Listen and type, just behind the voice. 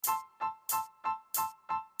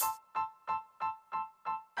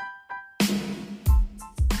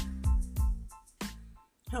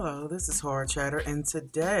Hello, this is Horror Chatter, and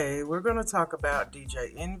today we're going to talk about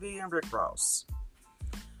DJ Envy and Rick Ross.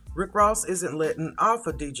 Rick Ross isn't letting off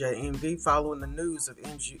of DJ Envy following the news of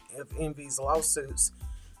Envy's lawsuits.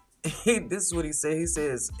 This is what he said. He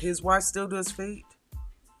says his wife still does feet.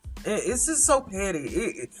 It's just so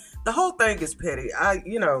petty. The whole thing is petty.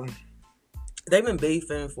 They've been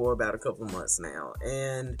beefing for about a couple months now,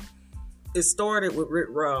 and it started with Rick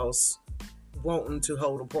Ross wanting to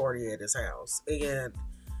hold a party at his house, and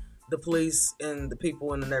the police and the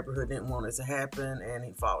people in the neighborhood didn't want it to happen, and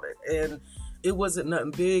he fought it. And it wasn't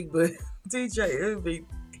nothing big, but DJ Envy,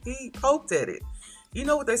 he poked at it. You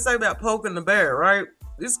know what they say about poking the bear, right?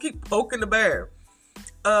 Just keep poking the bear.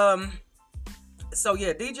 DJ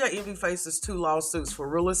Envy faces 2 lawsuits for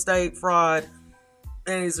real estate fraud,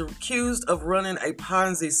 and he's accused of running a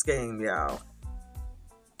Ponzi scheme, y'all.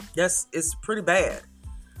 It's pretty bad.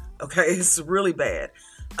 Okay, it's really bad.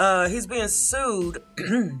 He's being sued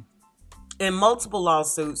in multiple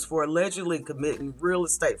lawsuits for allegedly committing real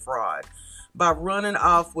estate fraud by running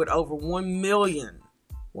off with over 1 million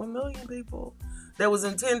people that was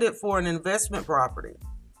intended for an investment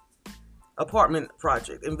apartment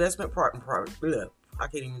project. I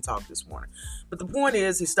can't even talk this morning. But the point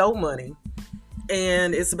is, he stole money,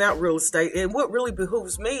 and it's about real estate. And what really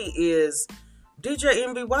behooves me is, DJ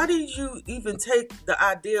Envy, why did you even take the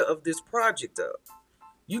idea of this project up?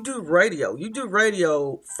 You do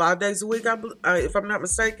radio 5 days a week, if I'm not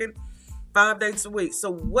mistaken. 5 days a week. So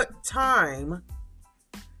what time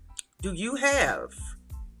do you have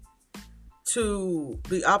to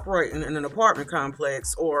be operating in an apartment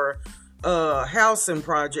complex or a housing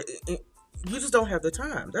project? You just don't have the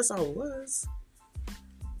time. That's all it was.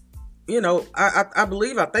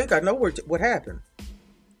 I think I know what happened.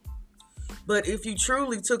 But if you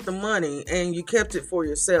truly took the money and you kept it for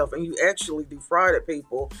yourself and you actually defrauded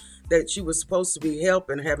people that you were supposed to be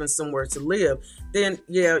helping, having somewhere to live, then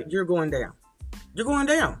yeah, you're going down. You're going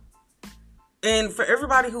down. And for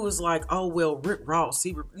everybody who was like, oh, well, Rick Ross,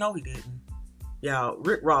 no, he didn't. Yeah,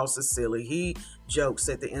 Rick Ross is silly. He jokes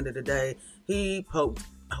at the end of the day. He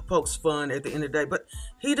pokes fun at the end of the day. But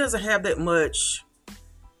he doesn't have that much.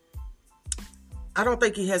 I don't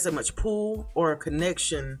think he has that much pull or a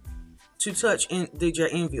connection to touch DJ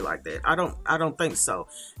Envy like that. I don't think so.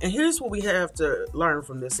 And here's what we have to learn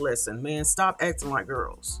from this lesson. Man, stop acting like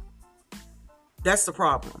girls. That's the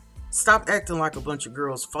problem. Stop acting like a bunch of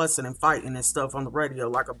girls, fussing and fighting and stuff on the radio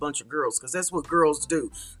like a bunch of girls, because that's what girls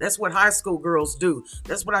do. That's what high school girls do.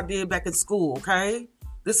 That's what I did back in school, okay?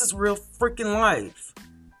 This is real freaking life.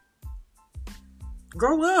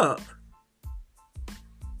 Grow up.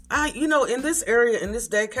 In this area, in this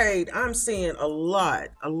decade, I'm seeing a lot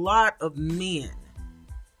of men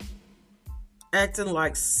acting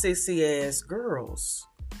like sissy ass girls.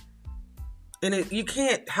 And you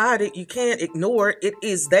can't hide it. You can't ignore it. It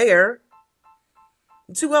is there.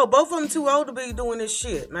 Too old. Both of them too old to be doing this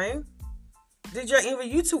shit, man. DJ Envy,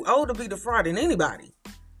 you too old to be defrauding anybody.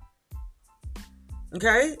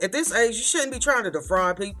 Okay? At this age, you shouldn't be trying to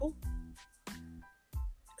defraud people.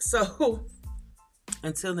 So,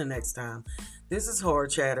 until the next time, this is Horror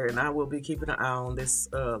Chatter, and I will be keeping an eye on this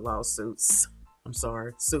suits.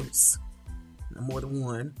 More than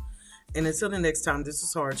one. And until the next time, this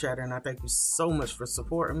is Horror Chatter, and I thank you so much for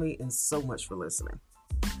supporting me and so much for listening.